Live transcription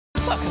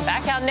Welcome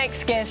back. Our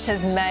next guest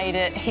has made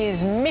it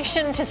his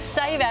mission to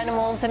save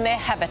animals and their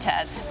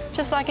habitats,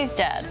 just like his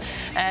dad.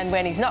 And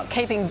when he's not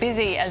keeping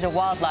busy as a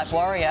wildlife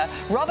warrior,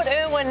 Robert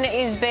Irwin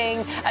is being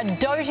a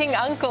doting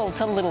uncle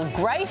to little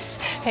Grace.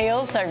 He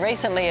also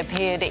recently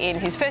appeared in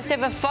his first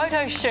ever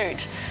photo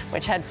shoot,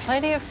 which had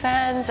plenty of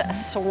fans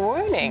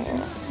swooning.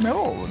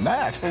 Oh,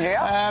 Nat.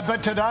 Yeah.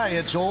 But today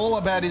it's all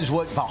about his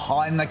work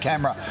behind the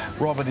camera.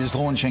 Robert is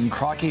launching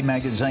Crikey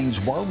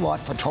magazine's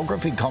wildlife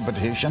photography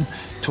competition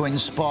to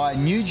inspire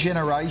new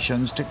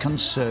generations to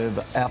conserve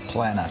our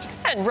planet.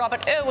 And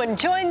Robert Irwin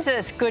joins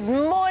us. Good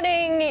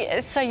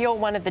morning. So you're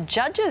one of the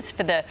judges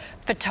for the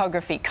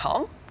photography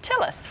comp.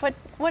 Tell us, what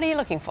are you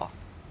looking for?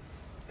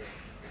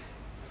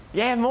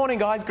 Yeah, morning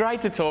guys,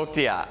 great to talk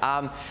to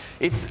you.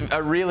 It's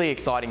a really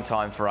exciting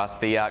time for us.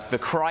 The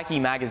Crikey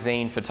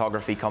magazine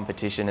photography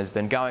competition has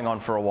been going on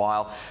for a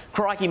while.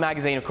 Crikey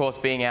magazine, of course,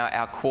 being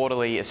our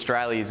quarterly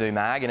Australia Zoo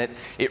mag, and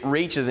it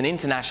reaches an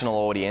international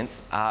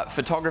audience.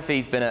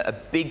 Photography's been a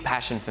big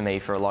passion for me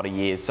for a lot of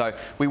years, so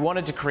we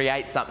wanted to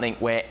create something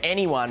where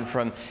anyone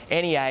from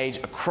any age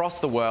across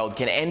the world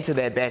can enter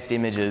their best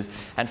images,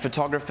 and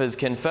photographers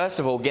can first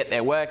of all get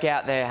their work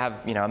out there,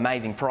 have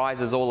amazing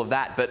prizes, all of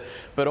that,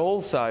 but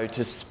also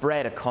to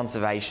spread a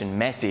conservation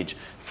message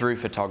through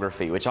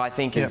photography, which I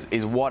think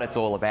is what it's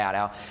all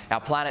about. Our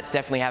planet's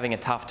definitely having a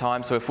tough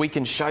time, so if we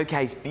can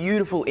showcase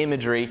beautiful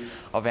imagery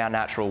of our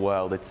natural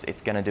world,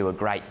 it's going to do a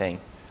great thing.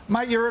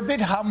 Mate, you're a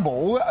bit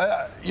humble.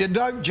 You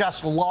don't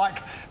just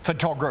like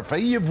photography.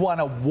 You've won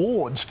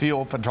awards for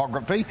your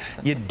photography.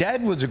 Your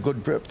dad was a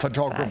good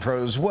photographer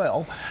as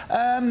well.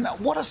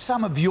 What are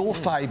some of your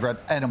favourite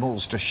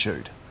animals to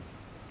shoot?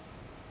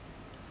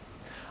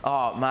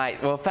 Oh, mate,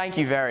 well, thank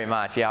you very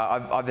much.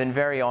 Yeah, I've been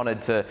very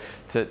honoured to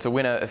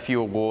win a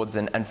few awards,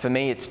 and for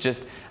me it's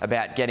just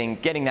about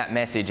getting that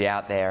message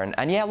out there.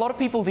 And yeah, a lot of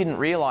people didn't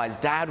realise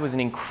Dad was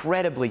an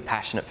incredibly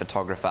passionate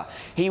photographer.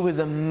 He was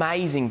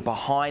amazing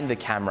behind the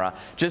camera,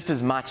 just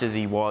as much as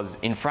he was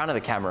in front of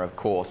the camera, of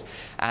course.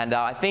 And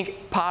I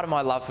think part of my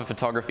love for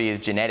photography is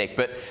genetic,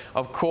 but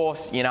of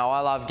course, I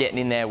love getting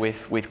in there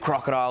with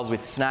crocodiles,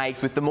 with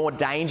snakes, with the more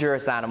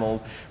dangerous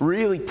animals,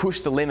 really push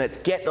the limits,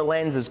 get the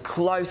lens as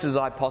close as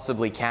I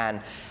possibly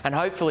can, and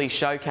hopefully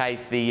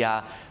showcase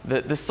the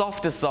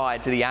softer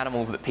side to the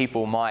animals that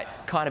people might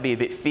kind of be a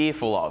bit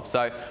fearful of.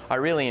 So I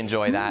really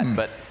enjoy that.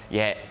 But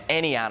yeah,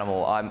 any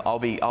animal, I'll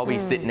be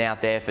sitting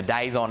out there for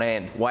days on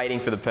end, waiting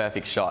for the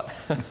perfect shot.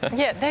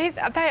 Yeah, they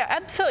are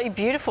absolutely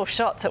beautiful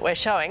shots that we're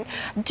showing.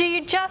 Do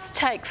you just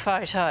take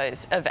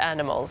photos of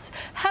animals?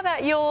 How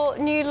about your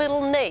new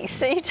little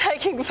niece? Are you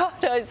taking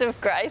photos of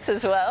Grace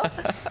as well?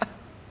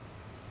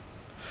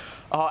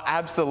 Oh,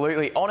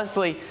 absolutely.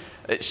 Honestly,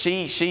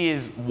 she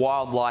is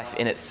wildlife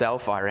in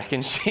itself, I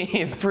reckon. She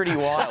is pretty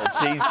wild.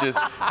 She's just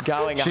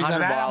going 100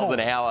 miles an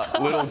hour.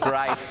 Little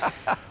Grace.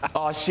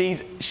 Oh,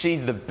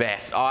 she's the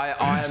best.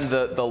 I am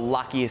the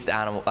luckiest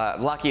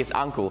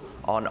uncle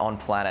on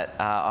planet.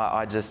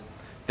 I just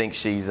think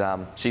she's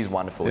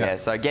wonderful. Yeah.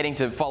 So getting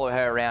to follow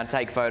her around,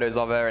 take photos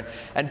of her,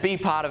 and be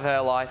part of her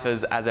life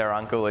as her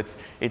uncle, it's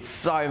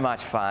so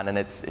much fun, and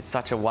it's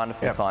such a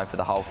wonderful time for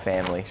the whole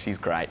family. She's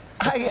great.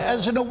 Hey,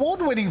 as an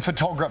award-winning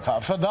photographer,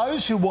 for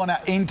those who want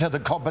to enter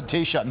the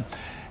competition,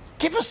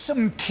 give us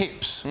some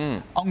tips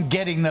on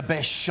getting the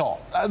best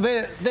shot.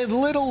 They're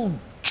little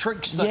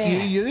tricks that you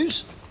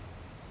use.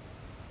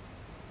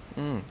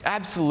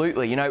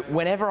 Absolutely.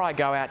 Whenever I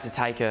go out to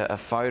take a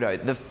photo,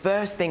 the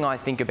first thing I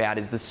think about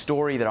is the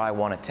story that I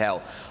want to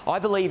tell. I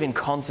believe in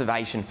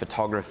conservation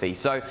photography.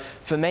 So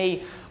for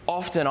me,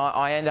 often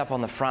I end up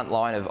on the front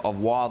line of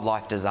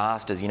wildlife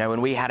disasters.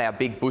 When we had our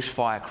big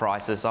bushfire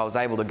crisis, I was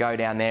able to go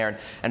down there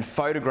and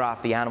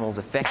photograph the animals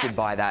affected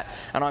by that.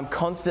 And I'm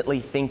constantly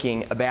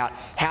thinking about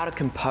how to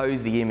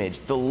compose the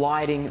image, the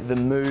lighting, the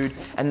mood,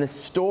 and the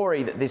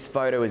story that this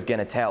photo is going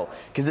to tell.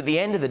 Because at the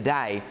end of the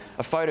day,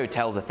 a photo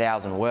tells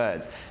 1,000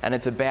 words. And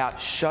it's about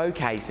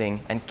showcasing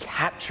and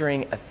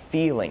capturing a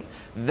feeling.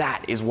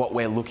 That is what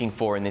we're looking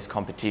for in this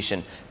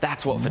competition.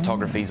 That's what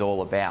photography is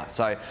all about.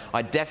 So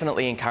I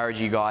definitely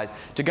encourage you guys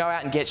to go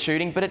out and get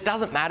shooting, but it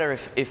doesn't matter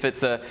if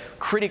it's a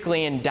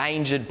critically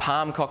endangered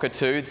palm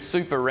cockatoo,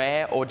 super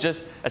rare, or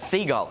just a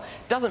seagull.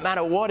 It doesn't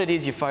matter what it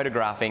is you're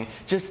photographing,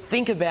 just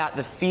think about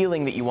the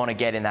feeling that you want to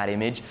get in that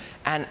image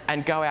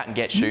and go out and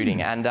get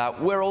shooting. And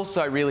we're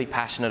also really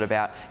passionate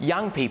about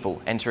young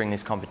people entering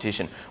this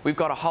competition. We've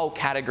got a whole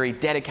category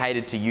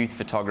dedicated to youth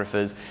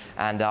photographers,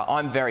 and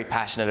I'm very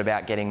passionate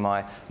about getting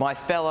my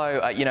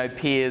fellow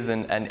peers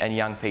and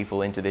young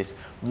people into this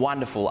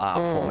wonderful art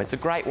form. It's a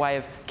great way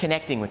of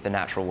connecting with the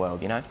natural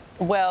world,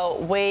 Well,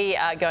 we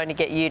are going to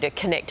get you to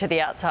connect to the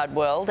outside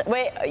world.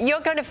 You're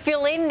going to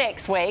fill in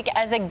next week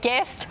as a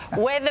guest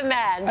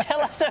weatherman.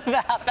 Tell us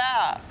about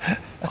that.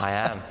 I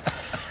am.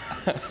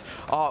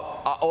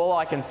 All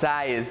I can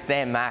say is,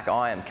 Sam Mack,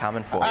 I am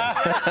coming for you.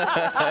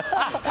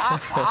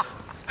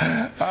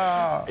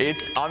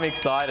 I'm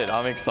excited.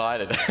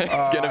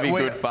 It's going to be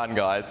good fun,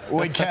 guys.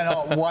 We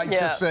cannot wait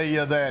to see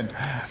you then.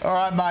 All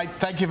right, mate.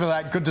 Thank you for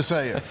that. Good to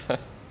see you.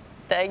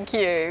 Thank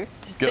you.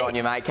 Good on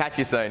you, mate. Catch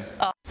you soon.